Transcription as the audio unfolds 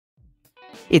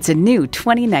It's a new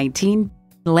 2019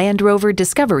 Land Rover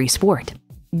Discovery Sport.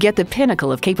 Get the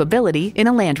pinnacle of capability in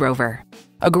a Land Rover.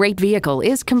 A great vehicle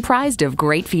is comprised of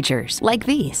great features like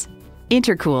these: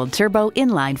 intercooled turbo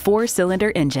inline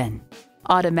 4-cylinder engine,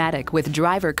 automatic with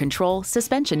driver control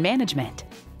suspension management,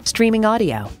 streaming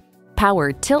audio,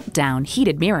 power tilt-down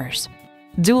heated mirrors,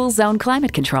 dual zone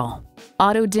climate control,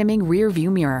 auto dimming rear view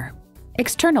mirror,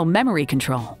 external memory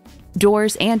control,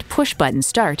 doors and push-button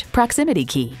start proximity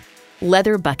key,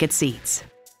 leather bucket seats,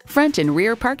 front and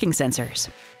rear parking sensors,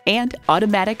 and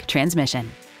automatic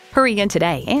transmission. Hurry in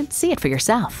today and see it for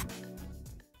yourself.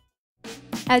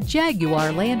 At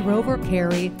Jaguar Land Rover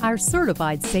Cary, our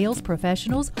certified sales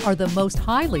professionals are the most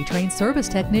highly trained service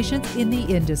technicians in the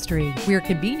industry. We're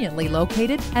conveniently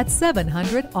located at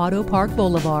 700 Auto Park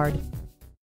Boulevard.